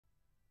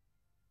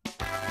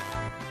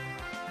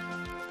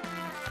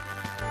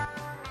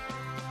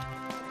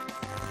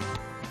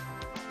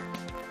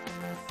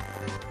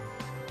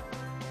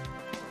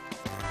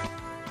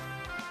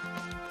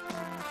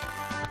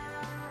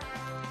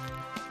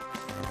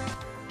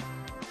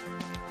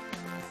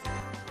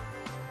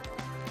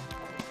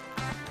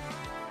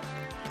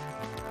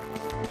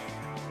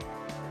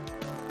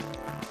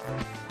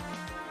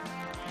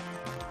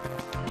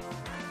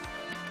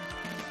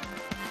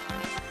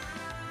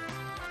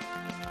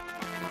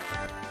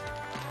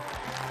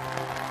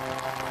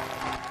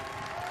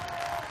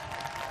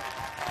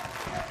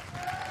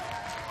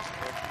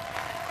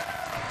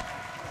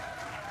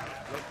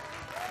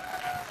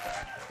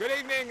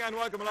evening and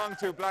welcome along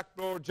to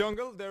Blackboard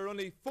Jungle. There are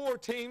only 4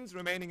 teams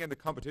remaining in the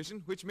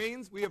competition, which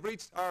means we have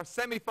reached our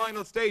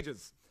semi-final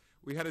stages.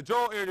 We had a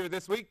draw earlier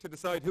this week to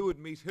decide who would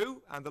meet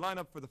who, and the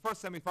lineup for the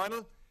first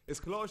semi-final is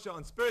Colaiste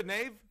An Spiorad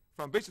Naoimh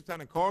from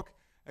Bishopstown in Cork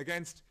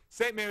against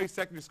St. Marys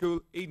Secondary School,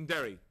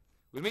 Edenderry.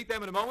 We'll meet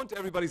them in a moment.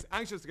 Everybody's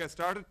anxious to get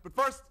started, but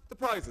first, the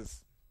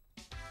prizes.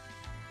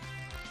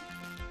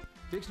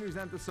 Dictionaries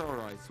and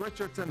thesauri,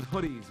 sweatshirts and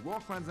hoodies,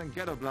 Walkmans and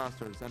ghetto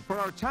blasters, and for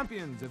our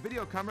champions, a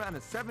video camera and a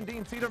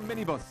 17-seater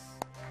minibus.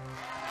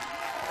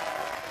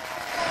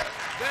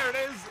 There it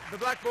is, the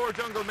Blackboard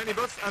Jungle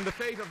minibus, and the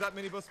fate of that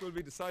minibus will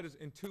be decided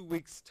in 2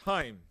 weeks'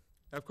 time.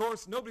 Of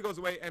course, nobody goes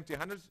away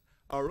empty-handed.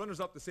 Our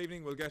runners-up this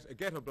evening will get a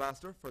ghetto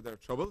blaster for their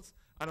troubles,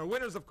 and our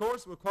winners, of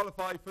course, will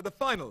qualify for the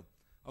final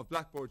of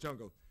Blackboard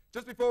Jungle.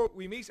 Just before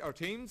we meet our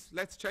teams,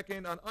 let's check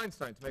in on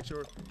Einstein to make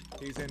sure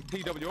he's in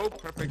PWO,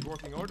 perfect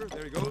working order.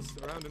 There he goes,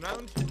 around and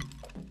round.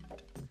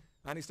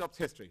 And he stops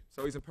history,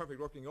 so he's in perfect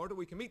working order.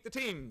 We can meet the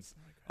teams.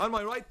 On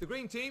my right, the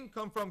green team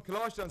come from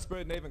Colaiste An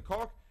Spiorad Naoimh in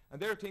Cork, and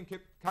their team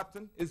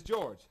captain is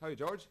George. How are you,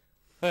 George?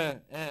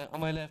 On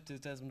my left is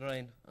Desmond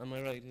Ryan, on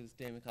my right is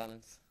Damien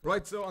Collins.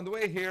 Right, so on the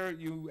way here,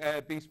 you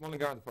beat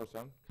Mullingar in the first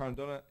round,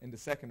 Carndonagh in the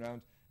second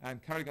round,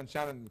 and Carrigan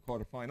Shannon in the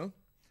quarter-final.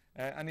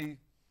 Any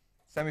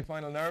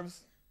semi-final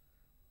nerves?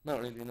 Not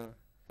really, no.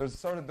 There's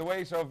sort of the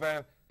weight of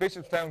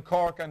Bishopstown,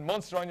 Cork and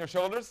Munster on your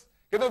shoulders.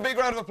 Give them a big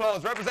round of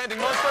applause. Representing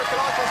Munster,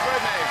 Colaiste An Spiorad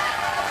Naoimh.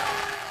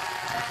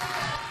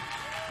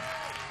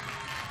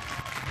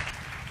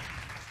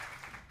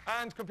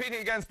 And competing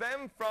against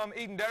them from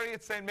Edenderry,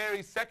 it's St.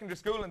 Marys Secondary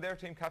School, and their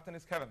team captain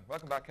is Kevin.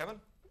 Welcome back, Kevin.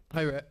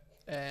 Hi, Ray.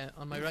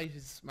 On my right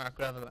is Mark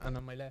Gravel, and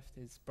on my left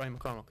is Brian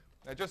McCormack.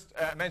 Just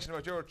mention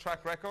about your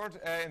track record.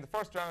 In the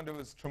first round it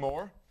was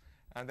Tremor,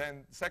 and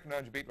then the second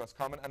round you beat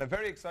Roscommon, and a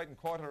very exciting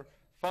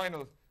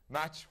quarter-final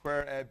match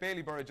where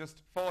Baileyburgh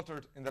just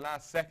faltered in the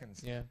last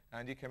seconds,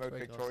 and you came out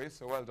victorious,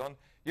 so well done.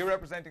 You're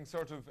representing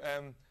sort of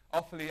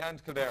Offaly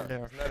and Kildare,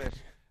 isn't that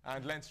it?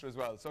 And Leinster as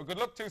well. So good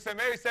luck to St.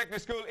 Marys Secondary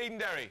School,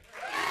 Edenderry.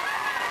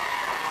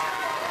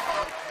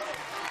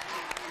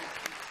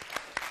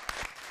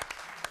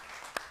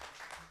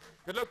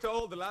 Good luck to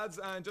all the lads,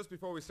 and just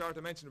before we start,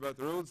 I mentioned about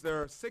the rules.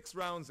 There are 6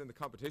 rounds in the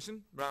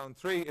competition. Round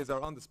 3 is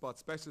our on-the-spot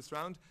specialist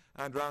round,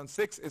 and round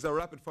 6 is our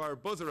rapid-fire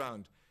buzzer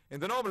round. In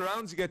the normal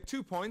rounds, you get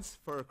 2 points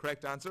for a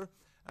correct answer,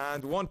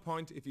 and 1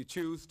 point if you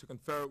choose to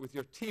confer with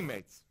your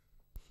teammates.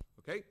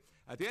 Okay?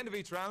 At the end of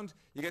each round,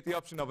 you get the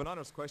option of an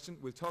honours question.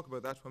 We'll talk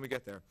about that when we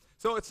get there.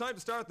 So it's time to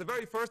start the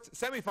very first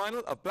semi-final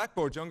of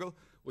Blackboard Jungle.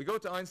 We go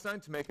to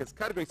Einstein to make his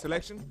category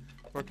selection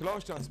for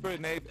Colaiste An Spiorad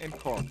Naoimh in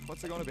Cork.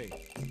 What's it going to be?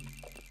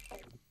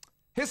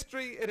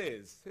 History it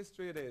is.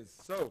 History it is.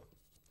 So,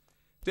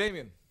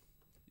 Damien,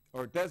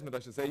 or Desmond I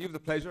should say, you have the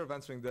pleasure of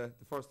answering the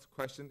first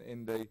question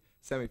in the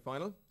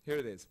semi-final. Here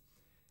it is.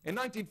 In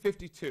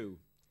 1952,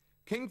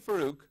 King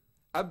Farouk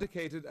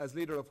abdicated as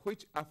leader of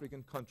which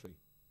African country?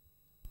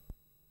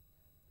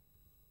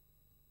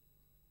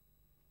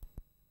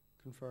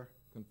 Confer.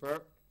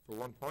 Confer for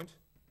 1 point.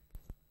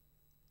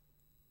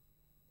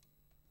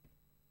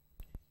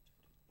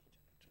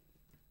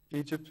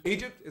 Egypt.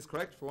 Egypt is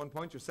correct for 1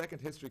 point. Your second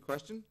history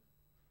question.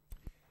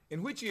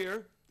 In which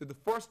year did the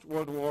First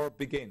World War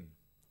begin?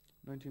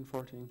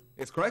 1914.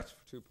 It's correct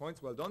for 2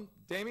 points. Well done.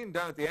 Damien,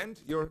 down at the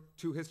end, your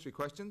 2 history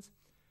questions.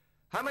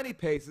 How many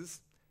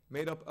paces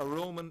made up a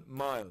Roman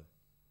mile?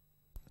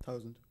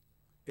 1,000.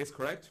 It's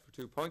correct for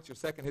 2 points. Your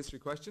second history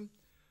question.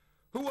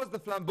 Who was the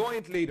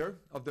flamboyant leader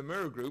of the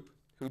Mirror Group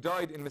who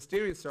died in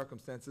mysterious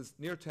circumstances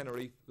near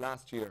Tenerife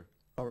last year?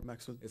 Robert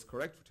Maxwell. It's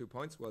correct for 2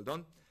 points. Well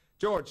done.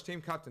 George,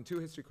 team captain, 2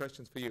 history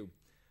questions for you.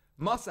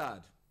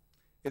 Mossad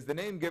is the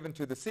name given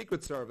to the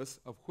Secret Service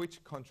of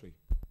which country?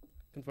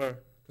 Confer.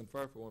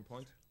 Confer for 1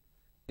 point.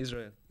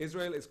 Israel.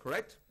 Israel is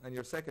correct. And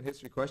your second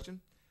history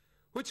question.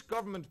 Which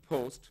government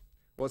post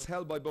was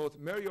held by both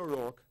Mary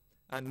O'Rourke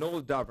and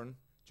Noel Davern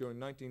during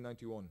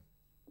 1991?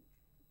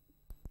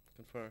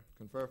 Confer.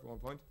 Confer for 1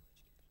 point.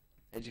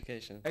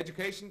 Education.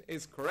 Education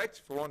is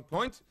correct for 1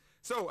 point.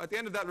 So at the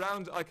end of that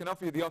round, I can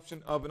offer you the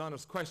option of an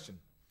honours question.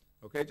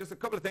 Okay, just a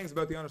couple of things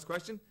about the honours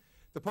question.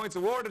 The points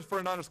awarded for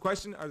an honours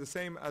question are the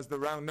same as the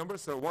round number,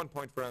 so 1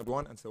 point for round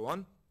 1 and so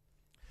on.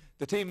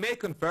 The team may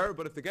confer,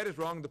 but if they get it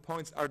wrong, the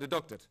points are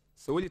deducted.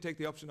 So will you take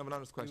the option of an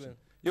honours question?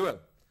 You will.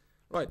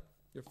 Right,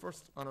 your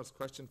first honours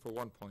question for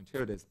 1 point.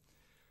 Here it is.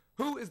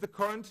 Who is the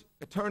current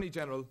Attorney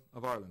General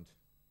of Ireland?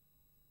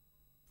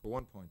 For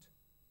 1 point.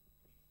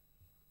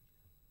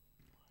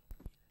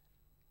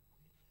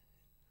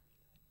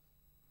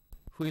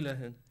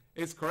 Wheelahan.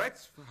 Is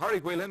correct. Harry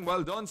Whelan,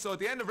 well done. So at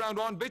the end of round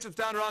 1,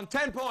 Bishopstown are on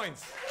 10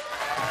 points.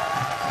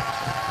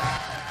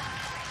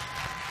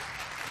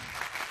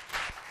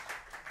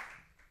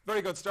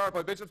 Very good start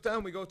by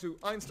Bishopstown. We go to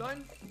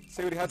Einstein.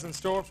 See what he has in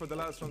store for the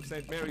lads from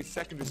St. Marys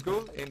Secondary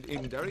School in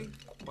Edenderry.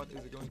 What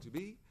is it going to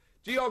be?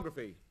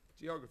 Geography.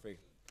 Geography.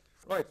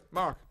 Right,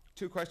 Mark,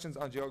 2 questions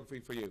on geography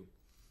for you.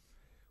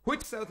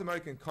 Which South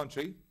American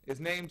country is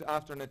named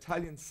after an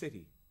Italian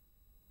city?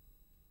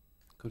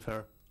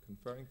 Confer.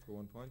 Conferring for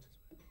 1 point.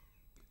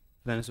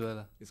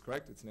 Venezuela. Is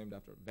correct. It's named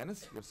after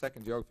Venice. Your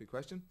second geography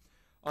question.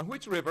 On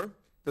which river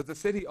does the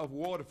city of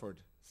Waterford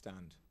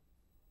stand?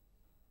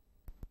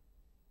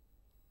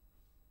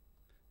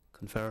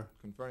 Confer.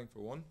 Conferring for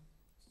one.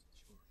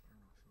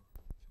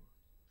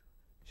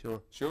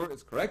 Sure. Sure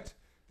is correct.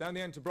 Down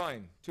the end to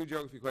Brian. 2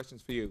 geography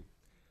questions for you.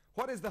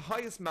 What is the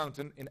highest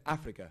mountain in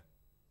Africa?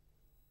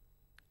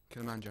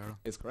 Kilimanjaro.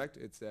 Is correct.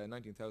 It's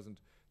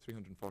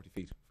 19,340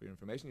 feet for your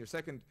information. Your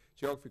second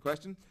geography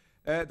question.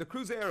 The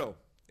Cruzeiro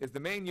is the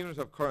main unit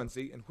of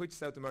currency in which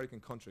South American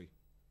country?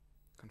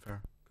 Confer.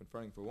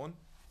 Conferring for one.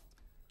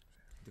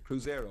 The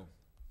Cruzeiro.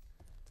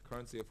 The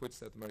currency of which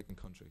South American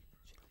country?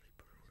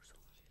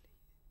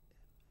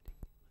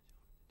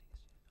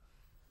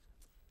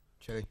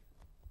 Chile.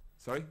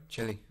 Sorry?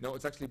 Chile. No,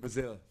 it's actually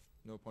Brazil.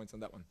 No points on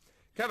that one.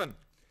 Kevin,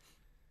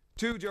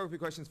 2 geography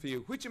questions for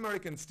you. Which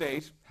American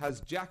state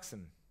has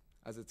Jackson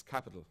as its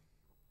capital?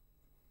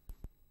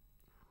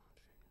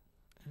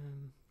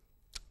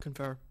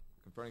 Confer.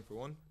 Conferring for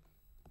one.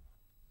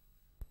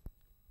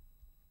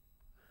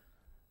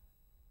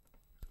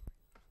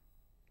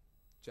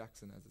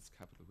 Jackson as its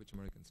capital. Which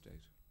American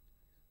state?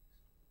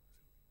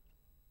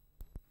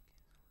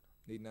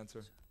 Need an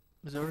answer?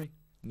 Missouri.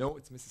 No,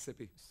 it's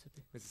Mississippi.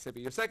 Mississippi.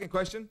 Mississippi. Your second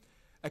question.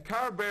 A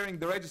car bearing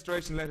the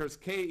registration letters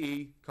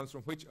KE comes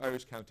from which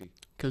Irish county?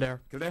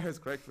 Kildare. Kildare is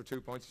correct for 2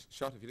 points.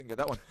 Shot if you didn't get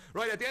that one.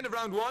 Right, at the end of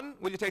round 1,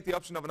 will you take the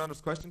option of an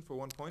honours question for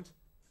 1 point?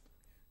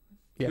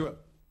 Yeah. You will.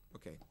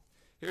 Okay.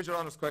 Here's your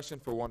honours question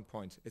for 1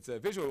 point. It's a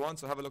visual one,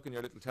 so have a look in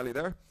your little telly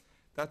there.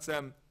 That's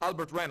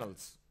Albert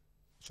Reynolds.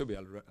 Should be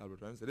Albert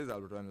Reynolds. It is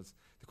Albert Reynolds.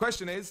 The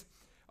question is,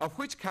 of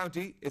which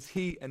county is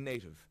he a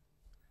native?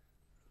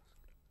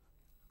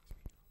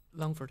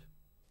 Longford.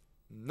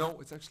 No,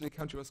 it's actually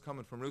County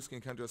Roscommon, from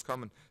Ruski County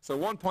Roscommon. So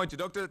 1 point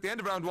deducted. At the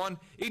end of round 1,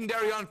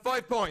 Edenderry on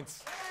 5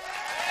 points.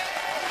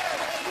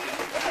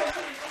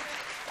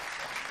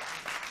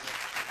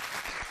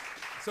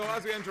 So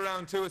as we enter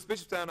round 2, it's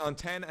Bishopstown on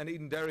 10 and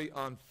Edenderry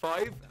on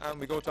 5. And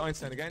we go to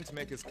Einstein again to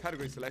make his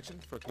category selection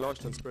for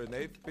Colaiste An Spiorad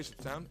Naoimh,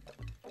 Bishopstown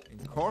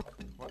in Cork.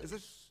 What is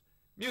it?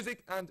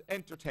 Music and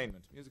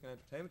entertainment. Music and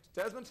entertainment.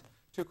 Desmond,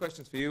 2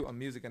 questions for you on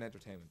music and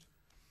entertainment.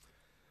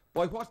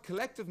 By what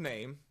collective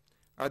name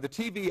are the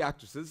TV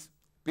actresses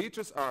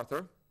Beatrice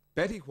Arthur,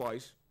 Betty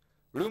White,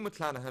 Rue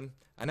McClanahan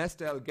and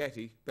Estelle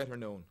Getty better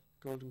known?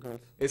 Golden Girls.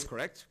 Is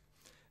correct.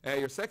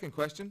 Your second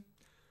question.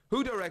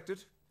 Who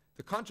directed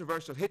the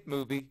controversial hit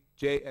movie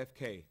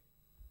JFK?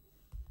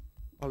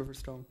 Oliver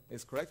Stone.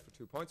 Is correct for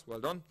 2 points. Well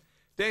done.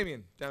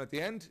 Damien, down at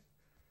the end.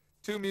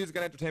 2 music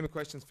and entertainment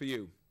questions for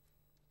you.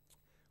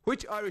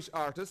 Which Irish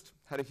artist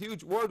had a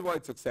huge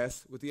worldwide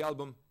success with the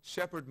album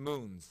Shepherd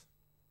Moons?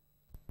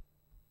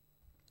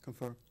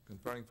 Confer.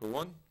 Conferring for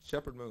 1.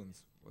 Shepherd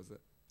Moons, was it?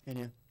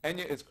 Enya.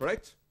 Enya is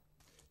correct.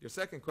 Your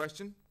second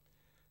question.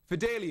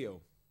 Fidelio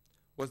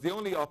was the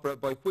only opera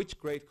by which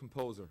great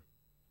composer?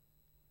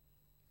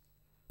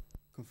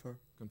 Confer.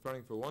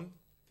 Conferring for 1.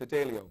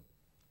 Fidelio.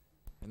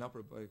 An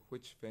opera by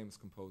which famous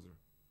composer?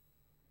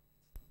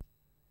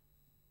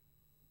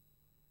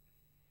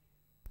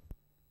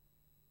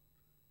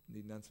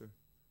 Need an answer?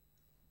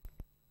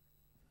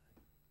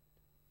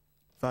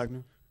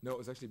 Wagner. No, it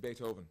was actually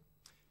Beethoven.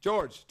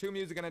 George, 2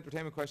 music and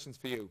entertainment questions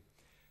for you.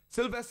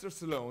 Sylvester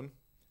Stallone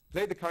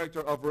played the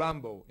character of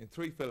Rambo in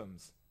 3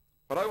 films.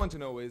 What I want to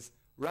know is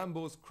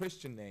Rambo's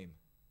Christian name.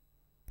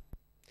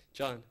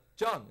 John.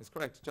 John is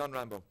correct. John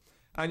Rambo.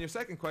 And your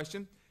second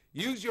question.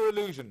 Use Your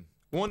Illusion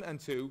 1 and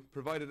 2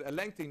 provided a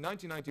lengthy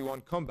 1991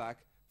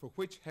 comeback for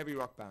which heavy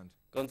rock band?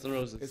 Guns N'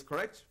 Roses. Is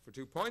correct for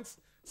 2 points.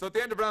 So at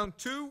the end of round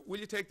 2, will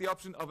you take the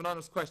option of an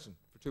honest question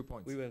for 2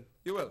 points? We will.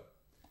 You will.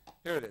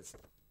 Here it is.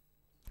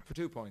 For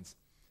 2 points.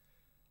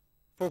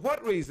 For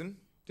what reason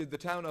did the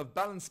town of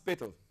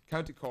Ballinspittle,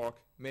 County Cork,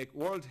 make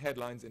world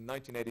headlines in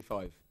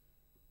 1985?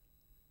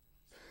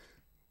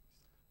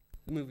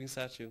 The moving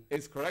statue.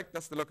 Is correct.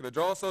 That's the look of the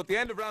draw. So at the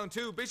end of round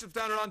 2,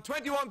 Bishopstown are on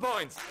 21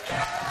 points.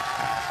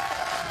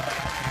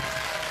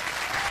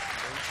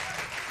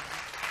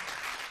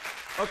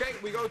 Okay,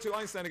 we go to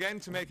Einstein again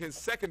to make his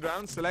second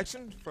round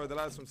selection for the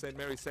lads from St.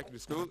 Mary's Secondary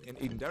School in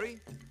Edenderry.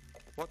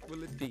 What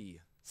will it be?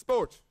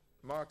 Sport.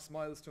 Mark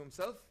smiles to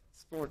himself.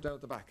 Sport down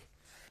at the back.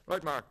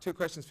 Right, Mark, 2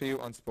 questions for you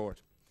on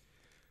sport.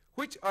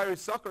 Which Irish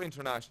soccer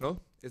international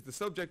is the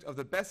subject of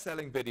the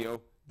best-selling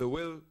video, The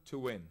Will to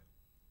Win?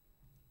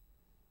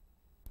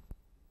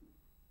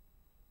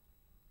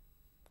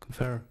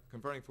 Confer.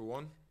 Conferring for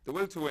 1. The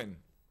Will to Win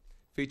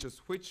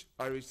features which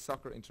Irish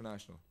soccer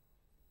international?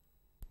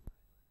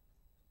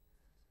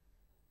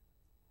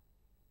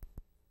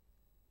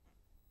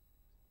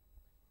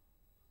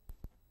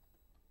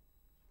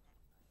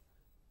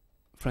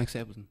 Frank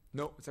Stapleton.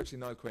 No, it's actually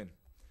Niall Quinn.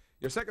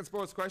 Your second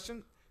sports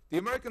question. The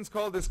Americans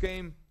call this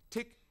game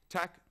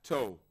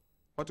tic-tac-toe.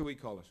 What do we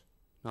call it?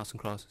 Noughts and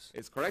crosses.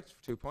 It's correct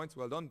for 2 points.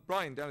 Well done.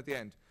 Brian, down at the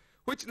end.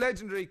 Which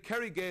legendary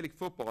Kerry Gaelic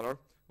footballer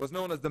was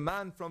known as the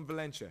man from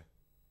Valencia?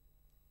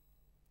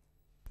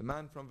 The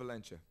man from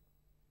Valencia.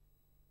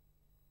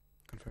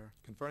 Confer.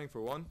 Conferring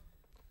for 1.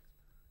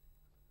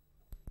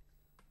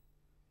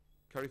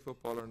 Kerry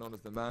footballer known as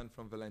the man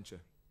from Valencia?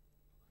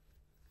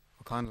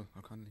 O'Connell.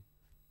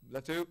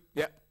 That too?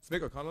 Yeah,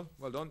 Mick O'Connell.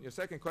 Well done. Your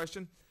second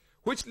question.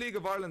 Which League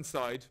of Ireland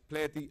side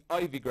play at the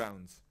Ivy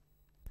Grounds?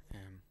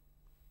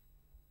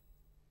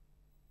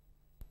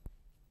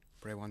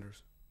 Bray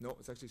Wanderers. No,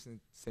 it's actually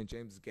St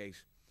James's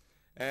Gate.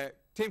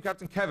 Team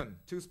captain Kevin,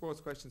 2 sports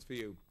questions for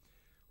you.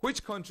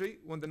 Which country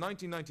won the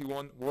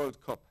 1991 World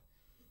Cup?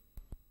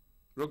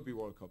 Rugby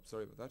World Cup,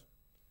 sorry about that.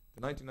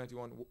 The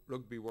 1991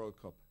 Rugby World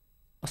Cup.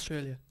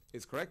 Australia.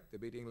 Is correct. They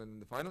beat England in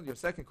the final. Your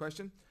second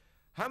question.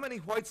 How many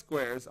white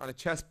squares on a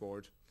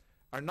chessboard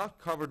are not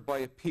covered by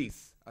a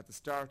piece at the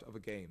start of a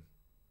game?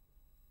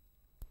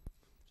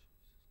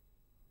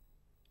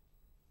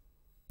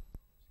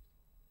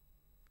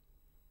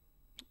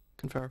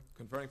 Confer.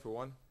 Conferring for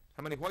 1.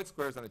 How many white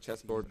squares on a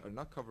chessboard are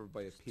not covered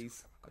by a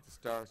piece at the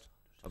start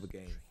of a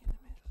game?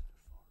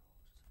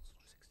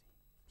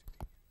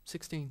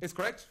 16. Is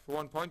correct for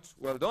 1 point.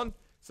 Well done.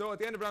 So at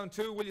the end of round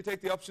 2, will you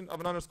take the option of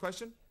an honours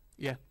question?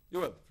 Yeah. You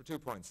will, for 2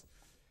 points.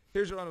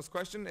 Here's your honours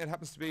question. It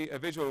happens to be a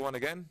visual one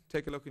again.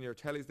 Take a look in your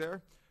tellies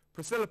there.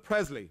 Priscilla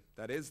Presley,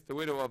 that is, the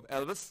widow of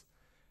Elvis,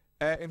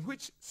 in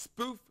which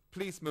spoof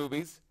police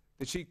movies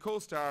did she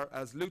co-star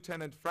as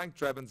Lieutenant Frank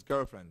Drebin's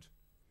girlfriend?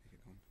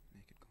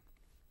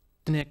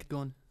 The Naked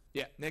Gun.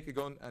 Yeah, Naked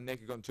Gun and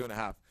Naked Gun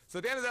 2.5. So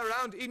at the end of that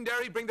round,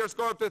 Edenderry bring their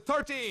score up to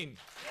 13.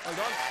 Well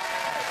done.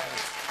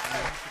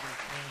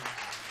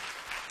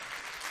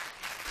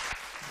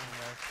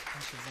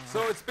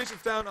 So it's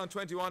Bishopstown on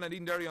 21 and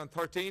Edenderry on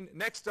 13.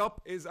 Next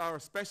up is our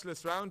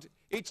specialist round.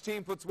 Each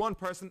team puts 1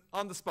 person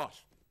on the spot.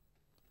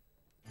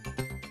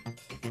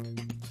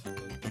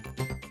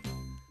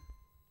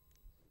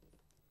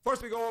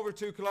 First we go over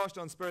to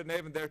Colaiste An Spiorad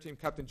Naoimh and their team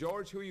captain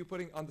George. Who are you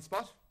putting on the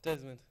spot?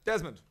 Desmond.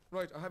 Desmond.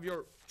 Right, I have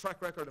your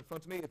track record in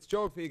front of me. It's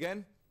geography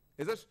again,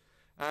 is it?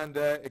 And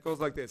it goes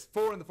like this.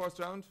 4 in the first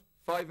round,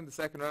 5 in the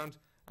second round,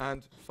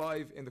 and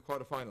 5 in the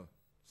quarter-final.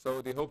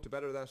 So do you hope to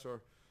better that,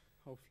 or?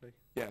 Hopefully.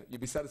 Yeah,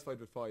 you'd be satisfied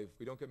with 5.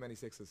 We don't get many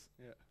 6s.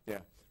 Yeah. Yeah.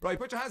 Right,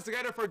 put your hands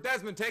together for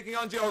Desmond taking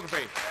on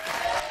geography.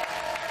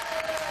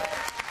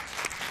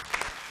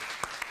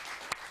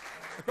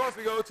 Across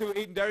we go to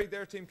Edenderry,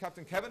 their team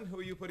captain Kevin. Who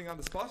are you putting on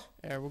the spot?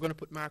 We're going to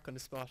put Mark on the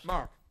spot.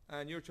 Mark.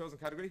 And your chosen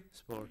category?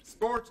 Sport.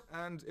 Sport,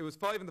 and it was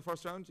 5 in the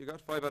first round. You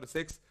got 5 out of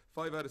 6,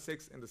 5 out of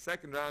 6 in the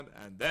second round,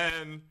 and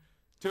then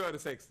 2 out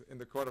of 6 in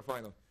the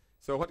quarter-final.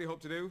 So what do you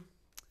hope to do?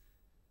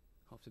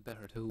 Hope to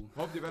better too.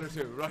 Hope you better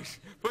too, right.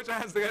 Put your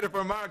hands together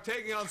for Mark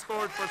taking on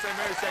sport for St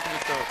Mary's Secondary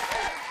School.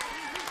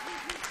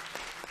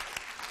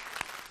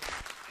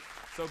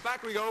 So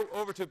back we go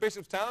over to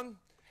Bishopstown.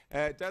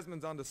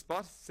 Desmond's on the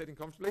spot, sitting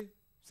comfortably.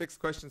 6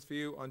 questions for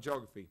you on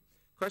geography.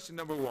 Question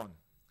number 1.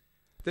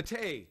 The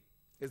Tay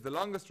is the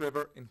longest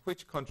river in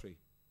which country?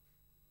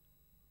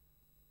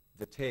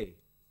 The Tay.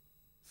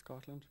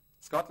 Scotland.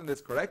 Scotland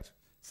is correct.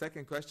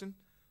 Second question.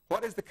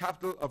 What is the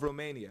capital of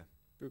Romania?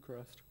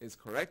 Bucharest. Is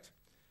correct.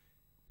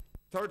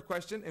 Third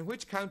question. In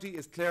which county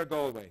is Clare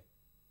Galway?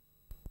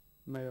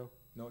 Mayo.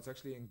 No, it's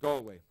actually in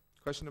Galway.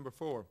 Question number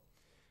 4.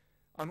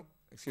 On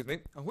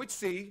which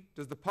sea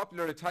does the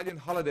popular Italian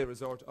holiday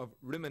resort of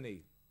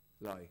Rimini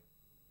lie?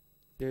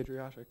 The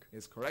Adriatic.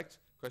 Is correct.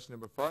 Question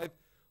number 5.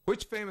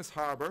 Which famous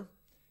harbour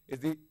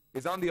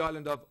is on the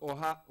island of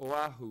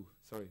Oahu?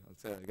 Sorry, I'll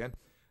say that again.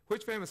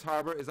 Which famous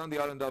harbour is on the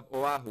island of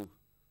Oahu?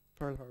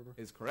 Pearl Harbor.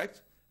 Is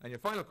correct. And your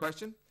final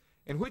question.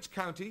 In which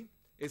county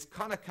is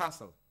Connacht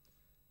Castle?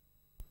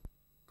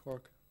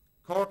 Cork.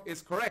 Cork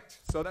is correct.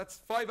 So that's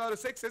 5 out of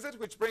 6, is it?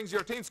 Which brings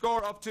your team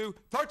score up to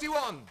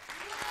 31.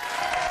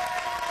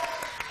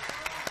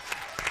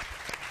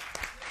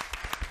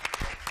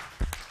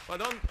 Well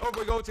done. Over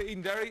we go to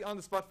Edenderry. On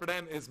the spot for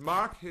them is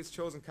Mark. His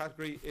chosen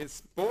category is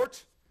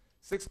sport.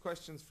 6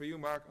 questions for you,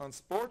 Mark, on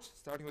sport,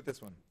 starting with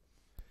this one.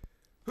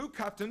 Who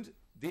captained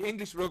the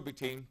English rugby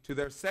team to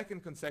their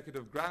 2nd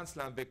consecutive Grand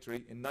Slam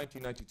victory in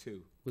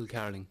 1992? Will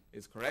Carling.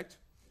 Is correct.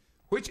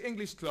 Which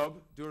English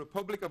club do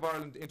Republic of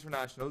Ireland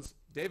internationals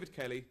David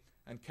Kelly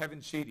and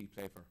Kevin Sheedy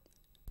play for?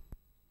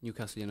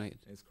 Newcastle United.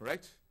 Is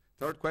correct.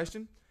 Third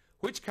question.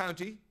 Which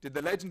county did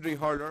the legendary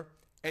hurler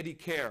Eddie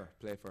Kerr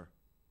play for?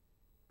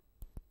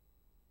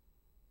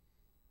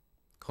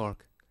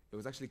 Cork. It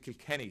was actually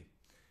Kilkenny.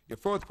 Your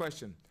fourth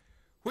question.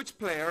 Which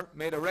player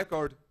made a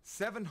record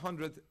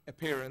 700th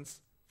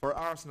appearance for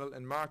Arsenal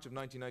in March of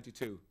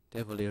 1992?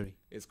 Dave O'Leary.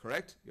 Is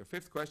correct. Your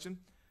fifth question.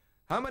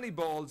 How many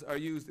balls are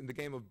used in the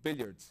game of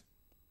billiards?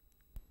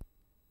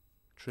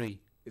 3.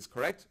 Is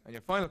correct. And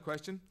your final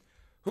question.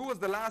 Who was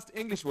the last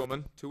English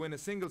woman to win a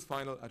singles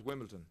final at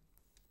Wimbledon?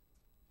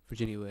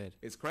 Virginia Wade.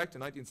 Is correct,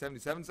 in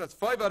 1977. So that's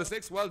 5 out of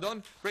 6. Well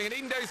done. Bringing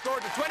Edenderry score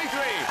to 23.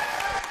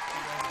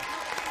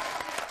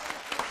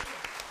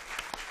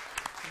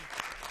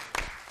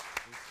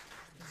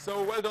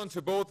 So well done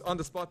to both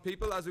on-the-spot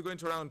people. As we go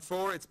into round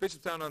 4, it's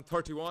Bishopstown on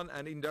 31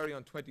 and Edenderry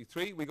on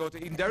 23. We go to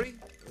Edenderry,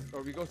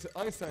 or we go to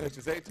Einstein, I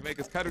should say, to make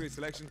his category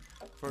selection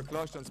for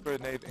Colaiste An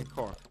Spiorad Naoimh in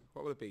Cork.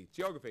 What will it be?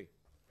 Geography.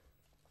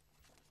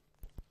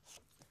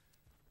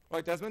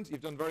 Right, Desmond,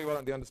 you've done very well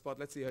on the on-the-spot.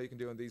 Let's see how you can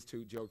do on these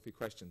 2 geography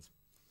questions.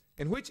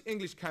 In which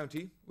English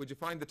county would you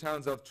find the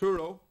towns of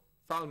Truro,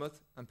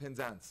 Falmouth and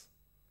Penzance?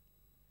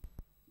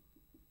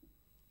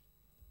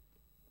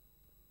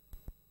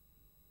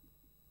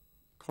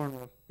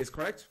 Cornwall. Is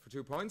correct for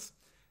 2 points.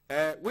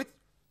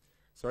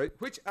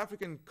 Which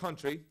African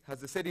country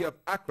has the city of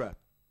Accra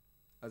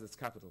as its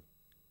capital?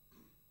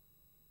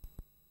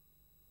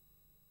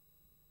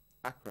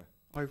 Accra.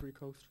 Ivory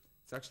Coast.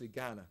 It's actually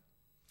Ghana.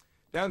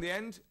 Down the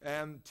end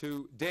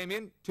to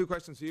Damien, 2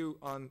 questions for you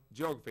on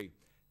geography.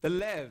 The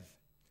lev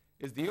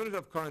is the unit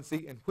of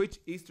currency in which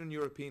Eastern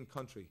European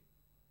country?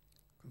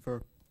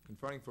 Confer.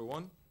 Conferring for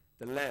 1.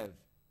 The lev.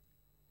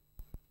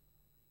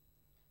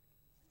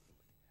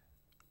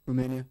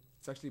 Romania.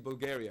 It's actually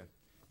Bulgaria.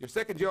 Your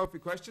second geography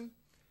question.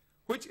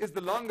 Which is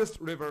the longest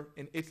river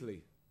in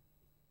Italy?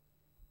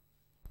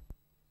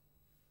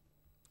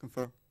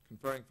 Confer.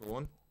 Conferring for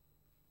 1.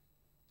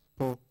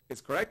 Po.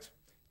 Is correct.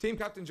 Team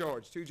Captain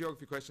George, 2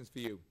 geography questions for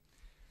you.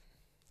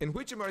 In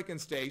which American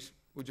state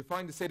would you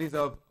find the cities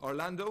of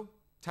Orlando,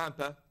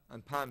 Tampa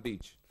and Palm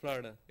Beach?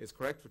 Florida. Is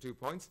correct for 2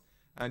 points.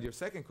 And your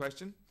second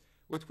question.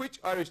 With which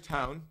Irish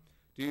town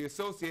do you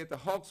associate the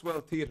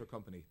Hawkswell Theatre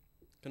Company?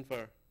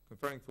 Confer.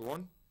 Conferring for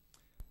 1.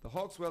 The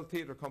Hawkswell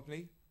Theatre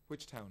Company,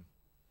 which town?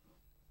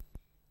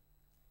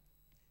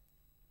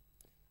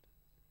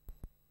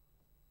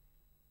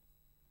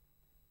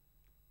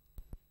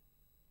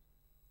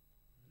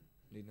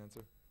 Need an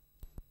answer?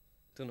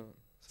 Don't know.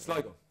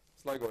 Sligo.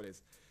 Sligo it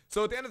is.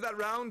 So at the end of that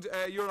round,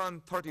 you're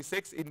on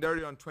 36,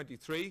 Edenderry on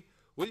 23.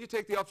 Will you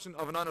take the option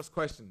of an honours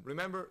question?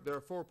 Remember, there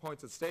are 4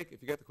 points at stake.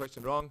 If you get the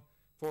question wrong,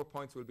 4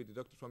 points will be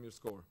deducted from your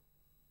score.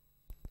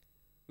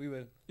 We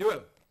will. You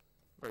will.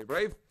 Very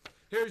brave.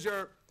 Here's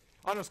your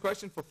honours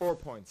question for 4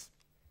 points.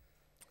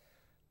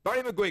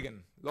 Barry McGuigan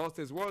lost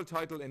his world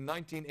title in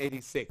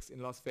 1986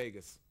 in Las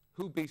Vegas.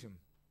 Who beat him?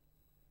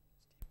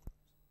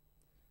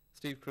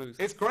 Steve Cruz.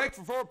 It's correct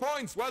for 4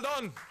 points. Well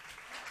done.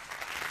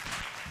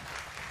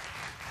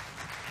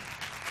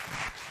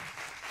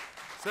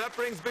 So that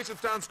brings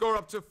Bishopstown's score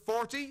up to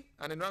 40.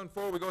 And in round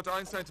 4 we go to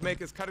Einstein to make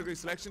his category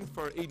selection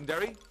for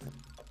Edenderry.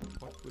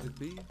 What would it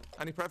be?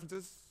 Any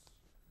preferences?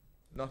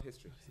 Not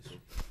history.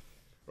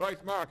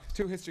 Right, Mark,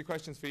 2 history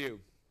questions for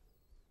you.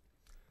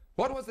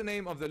 What was the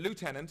name of the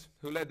lieutenant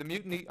who led the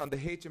mutiny on the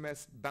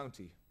HMS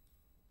Bounty?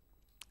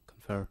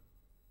 Confer.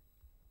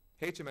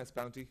 HMS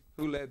Bounty,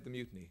 who led the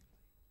mutiny?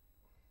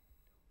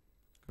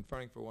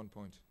 Conferring for 1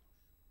 point.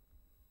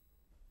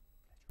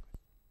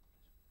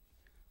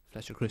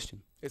 Fletcher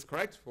Christian. Is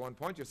correct for 1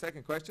 point. Your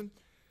second question.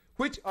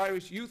 Which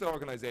Irish youth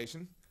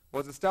organisation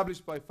was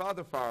established by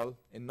Father Farrell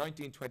in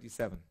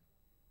 1927?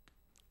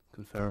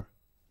 Confer.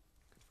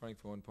 Conferring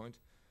for 1 point.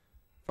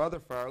 Father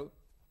Farrell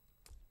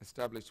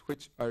established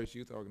which Irish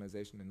youth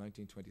organisation in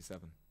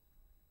 1927?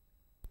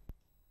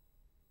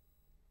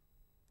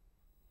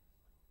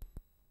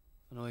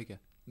 Anoiga.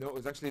 No, it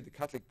was actually the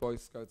Catholic Boy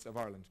Scouts of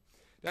Ireland.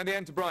 Down the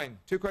end to Brian.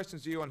 2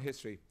 questions to you on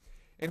history.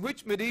 In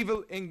which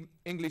medieval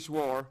English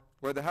war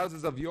were the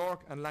houses of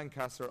York and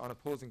Lancaster on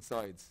opposing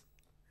sides?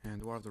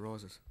 And the War of the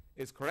Roses.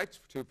 Is correct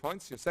for 2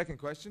 points. Your second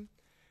question.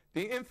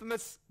 The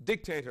infamous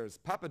dictators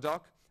Papa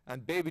Doc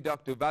and Baby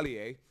Doc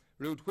Duvalier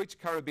ruled which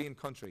Caribbean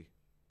country?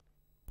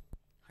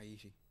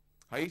 Haiti.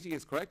 Haiti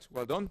is correct.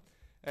 Well done.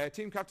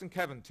 Team Captain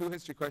Kevin, 2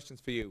 history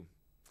questions for you.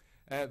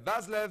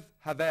 Václav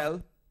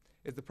Havel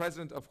is the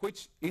president of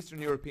which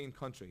Eastern European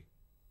country?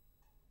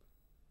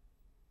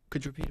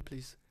 Could you repeat it,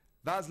 please?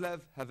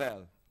 Václav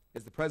Havel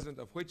is the president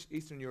of which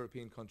Eastern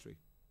European country?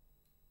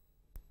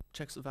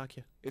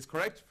 Czechoslovakia. Is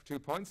correct for 2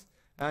 points.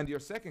 And your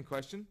second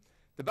question.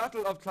 The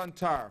Battle of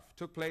Clontarf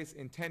took place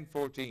in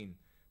 1014,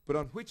 but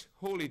on which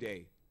holy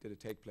day did it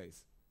take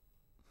place?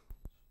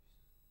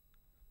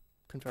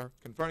 Confer.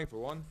 Conferring for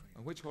 1.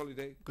 On which holy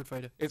day? Good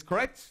Friday. Is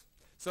correct.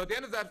 So at the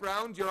end of that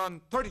round, you're on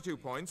 32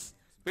 points.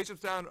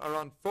 Bishopstown are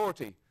on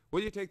 40.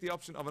 Will you take the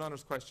option of an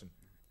honours question?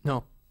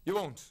 No. You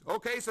won't.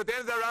 Okay, so at the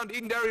end of that round,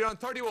 Edenderry are on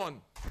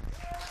 31.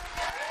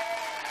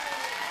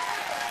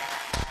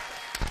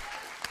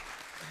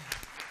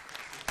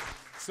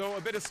 So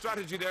a bit of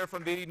strategy there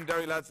from the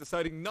Edenderry lads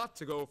deciding not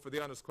to go for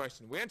the honours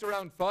question. We enter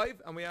round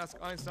 5 and we ask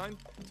Einstein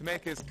to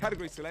make his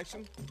category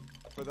selection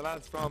for the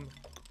lads from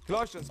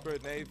Colaiste An Spiorad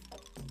Naoimh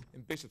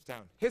in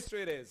Bishopstown.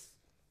 History it is.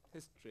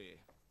 History.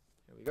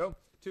 Here we go.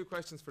 2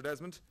 questions for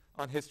Desmond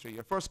on history.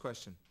 Your first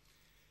question.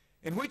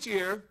 In which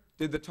year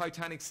did the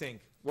Titanic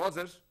sink? Was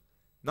it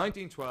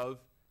 1912,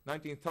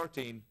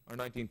 1913 or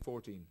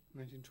 1914?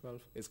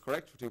 1912. Is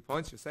correct for 2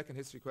 points. Your second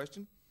history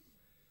question.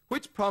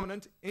 Which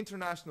prominent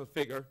international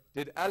figure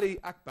did Ali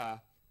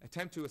Akbar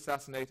attempt to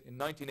assassinate in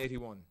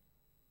 1981?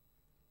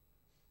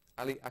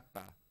 Ali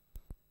Akbar.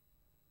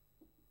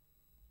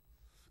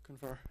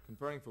 Confer.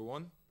 Conferring for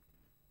 1.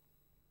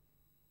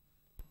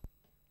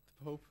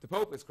 The Pope. The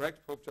Pope is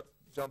correct. Pope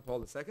John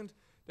Paul II.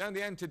 Down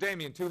the end to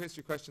Damien, 2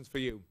 history questions for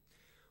you.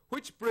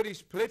 Which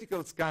British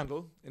political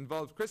scandal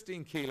involved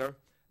Christine Keeler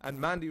and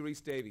Mandy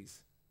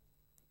Rees-Davies?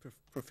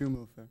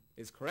 Perfume affair.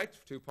 Is correct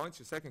for 2 points.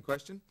 Your second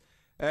question.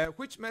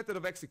 Which method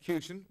of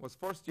execution was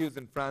first used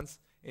in France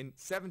in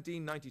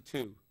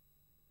 1792?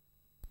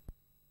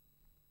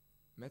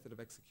 Method of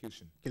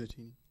execution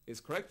Guillotine. is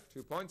correct for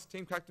 2 points.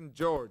 Team captain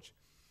George.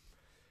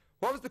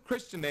 What was the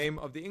Christian name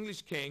of the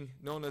English king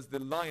known as the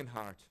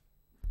Lionheart?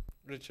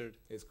 Richard.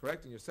 Is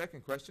correct. And your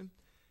second question.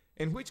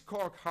 In which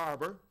Cork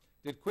harbour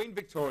did Queen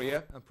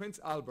Victoria and Prince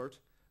Albert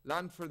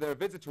land for their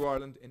visit to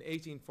Ireland in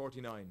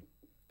 1849?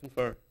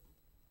 Confer.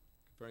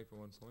 Conferring for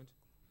 1 point.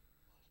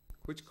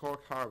 Which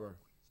Cork harbour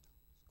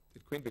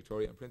did Queen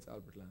Victoria and Prince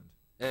Albert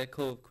land?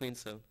 Cove,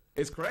 Queenstown.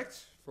 Is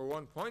correct for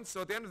 1 point.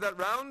 So at the end of that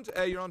round,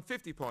 you're on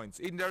 50 points.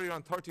 Edenderry, you're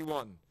on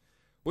 31.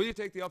 Will you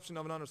take the option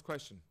of an honours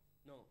question?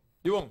 No.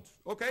 You won't.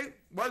 Okay.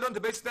 Well done to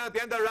Bishop at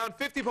the end of that round.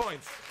 50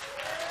 points.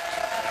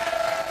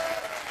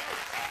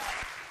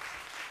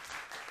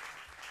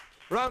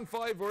 Round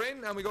 5 we're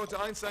in, and we go to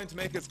Einstein to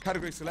make his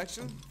category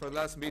selection for the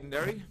last meet in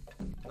Derry.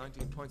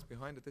 19 points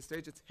behind at this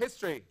stage. It's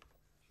history.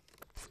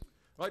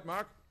 Right,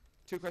 Mark.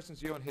 2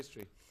 questions to you on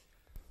history.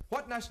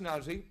 What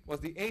nationality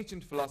was the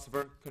ancient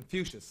philosopher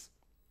Confucius?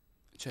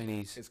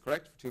 Chinese. Is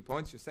correct for 2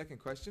 points. Your second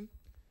question.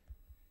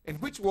 In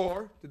which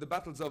war did the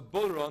battles of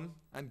Bull Run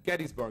and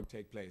Gettysburg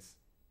take place?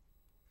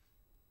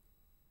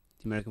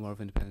 The American War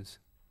of Independence.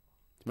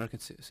 The American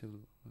Civil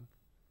War.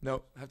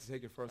 No, I have to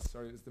take it first.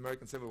 Sorry, it's the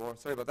American Civil War.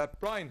 Sorry about that.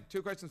 Brian,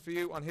 2 questions for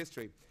you on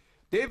history.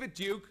 David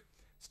Duke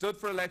stood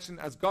for election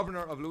as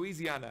governor of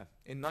Louisiana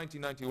in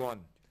 1991.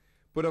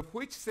 But of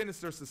which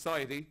sinister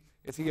society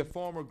is he a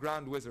former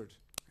Grand Wizard?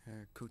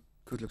 Ku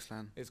Klux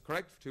Klan. Is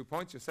correct for 2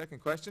 points. Your second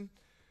question.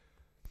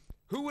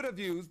 Who would have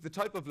used the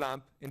type of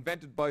lamp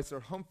invented by Sir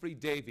Humphrey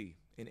Davy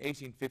in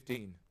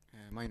 1815?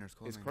 Miners.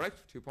 Coal Is miners. correct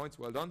for 2 points.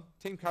 Well done.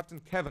 Team captain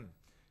Kevin,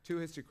 2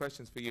 history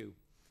questions for you.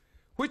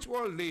 Which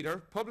world leader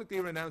publicly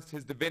renounced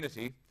his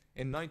divinity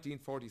in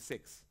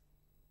 1946?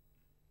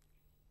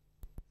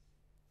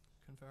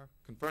 Confer.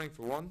 Conferring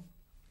for 1.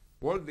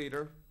 World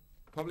leader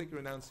publicly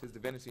renounced his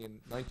divinity in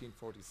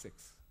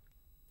 1946.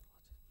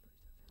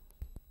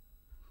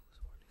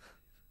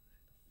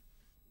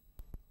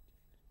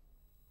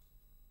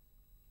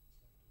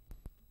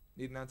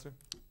 Need an answer?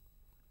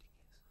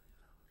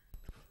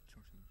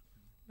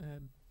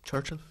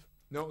 Churchill.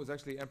 No, it was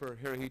actually Emperor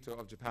Hirohito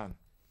of Japan.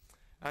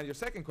 And your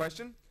second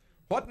question.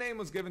 What name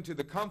was given to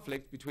the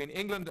conflict between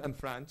England and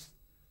France,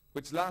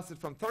 which lasted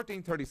from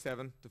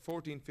 1337 to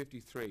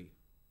 1453?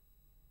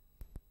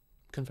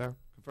 Confer.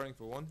 Conferring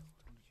for 1.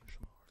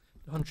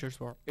 The 100 Years'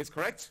 War. Is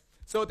correct.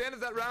 So at the end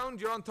of that round,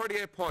 you're on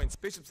 38 points.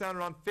 Bishop Sound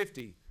are on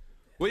 50.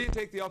 Will you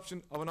take the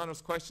option of an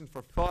honours question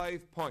for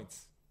 5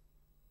 points?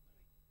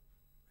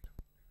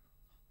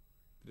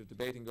 Bit of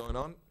debating going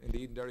on in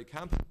the Edenderry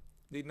camp.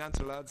 Need an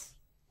answer, lads?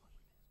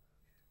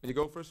 Will you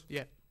go for it?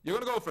 Yeah. You're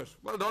going to go for it.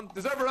 Well done.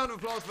 Deserve a round of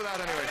applause for that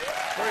anyway.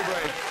 Very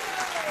brave.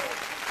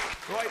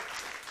 Right.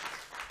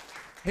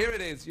 Here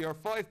it is, your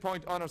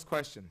 5-point honours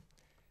question.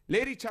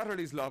 Lady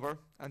Chatterley's Lover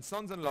and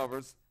Sons and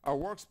Lovers are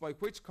works by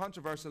which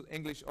controversial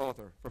English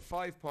author? For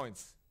 5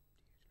 points.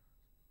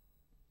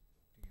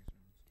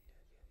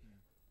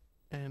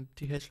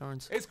 T.H.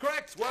 Lawrence. It's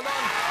correct. Well done.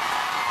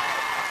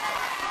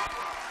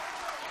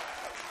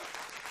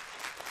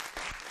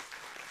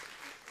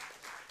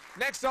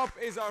 Next up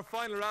is our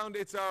final round.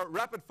 It's our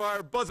rapid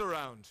fire buzzer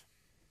round.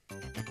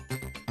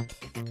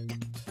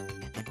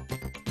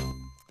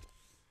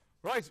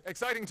 Right,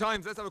 exciting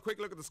times. Let's have a quick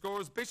look at the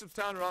scores.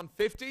 Bishopstown are on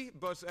 50,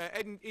 but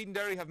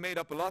Edenderry have made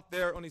up a lot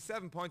there. Only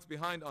 7 points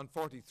behind on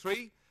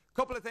 43.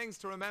 Couple of things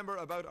to remember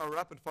about our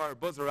rapid fire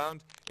buzzer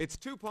round. It's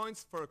 2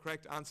 points for a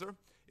correct answer.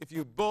 If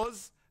you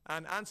buzz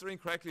and answer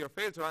incorrectly or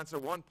fail to answer,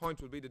 1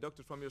 point will be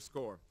deducted from your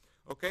score.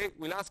 Okay,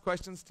 we'll ask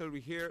questions till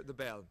we hear the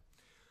bell.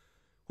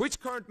 Which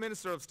current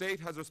Minister of State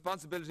has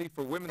responsibility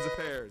for women's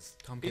affairs?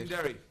 Tom Kidd.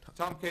 Edenderry.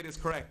 Tom Kidd is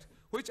correct.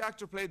 Which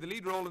actor played the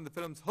lead role in the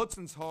films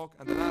Hudson's Hawk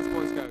and The Last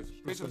Boy Scout?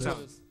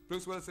 Bishopstown.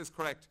 Bruce Willis is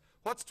correct.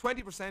 What's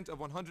 20% of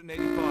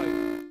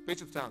 185?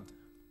 Bishopstown.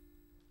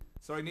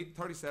 Sorry, need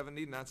 37,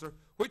 need an answer.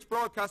 Which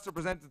broadcaster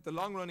presented the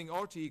long-running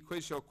RTE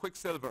quiz show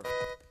Quicksilver?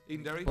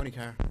 Edenderry. Bonnie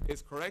Carr.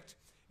 Is correct.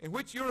 In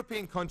which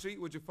European country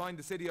would you find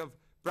the city of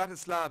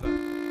Bratislava?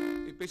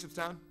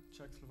 Bishopstown.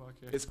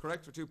 Czechoslovakia. Is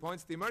correct for 2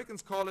 points. The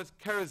Americans call it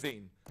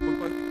kerosene.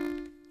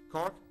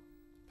 Cork?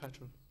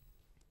 Petrol.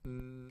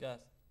 Gas.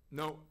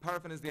 No,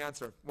 paraffin is the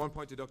answer. 1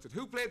 point deducted.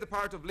 Who played the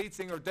part of lead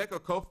singer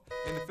Deco Cuff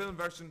in the film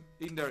version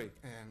Edenderry?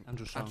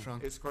 Andrew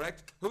Strong. Is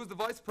correct. Who is the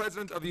Vice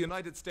President of the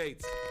United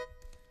States?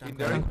 Dan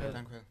Edenderry.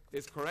 Quayle.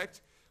 Is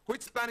correct.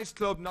 Which Spanish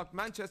club knocked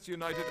Manchester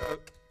United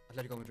out?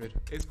 Atletico Madrid.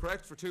 Is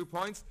correct for 2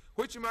 points.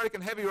 Which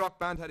American heavy rock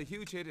band had a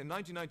huge hit in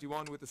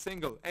 1991 with the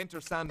single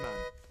Enter Sandman?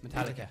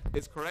 Metallica.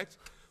 Is correct.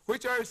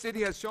 Which Irish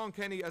city has Sean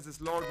Kenny as its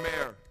Lord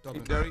Mayor?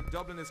 Dublin. Edenderry.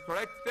 Dublin is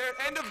correct. There,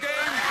 end of game.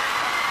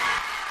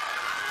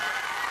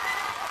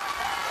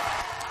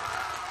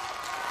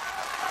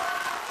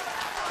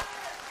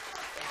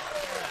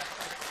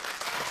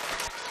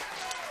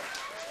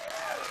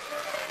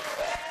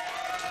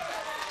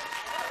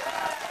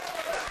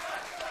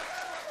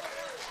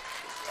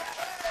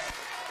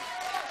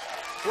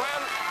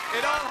 Well,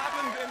 it all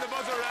happened in the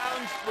buzzer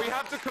round. We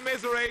have to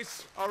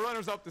commiserate our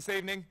runners-up this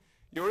evening.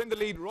 You're in the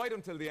lead right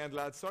until the end,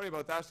 lads. Sorry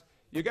about that.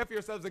 You get for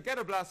yourselves a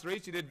Getter Blaster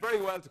each. You did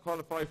very well to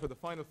qualify for the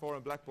Final Four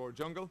in Blackboard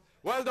Jungle.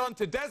 Well done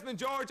to Desmond,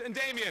 George and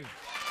Damien.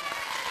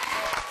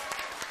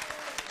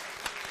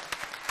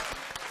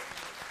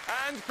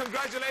 And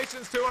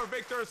congratulations to our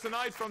victors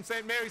tonight from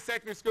St. Mary's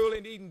Secondary School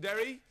in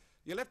Edenderry.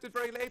 You left it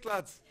very late,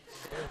 lads.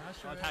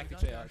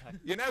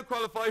 You now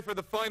qualify for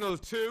the final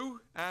two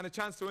and a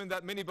chance to win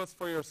that minibus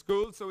for your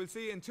school. So we'll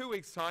see you in 2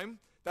 weeks' time.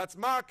 That's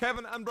Mark,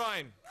 Kevin and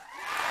Brian.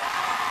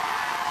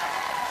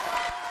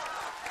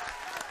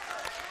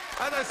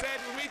 As I said,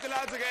 we'll meet the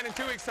lads again in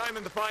 2 weeks' time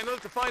in the final.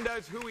 To find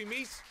out who we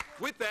meet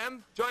with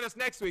them, join us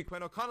next week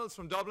when O'Connell's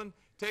from Dublin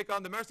take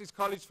on the Mercy's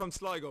College from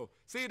Sligo.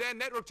 See you then,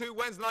 Network 2,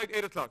 Wednesday night,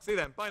 8 o'clock. See you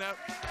then. Bye now.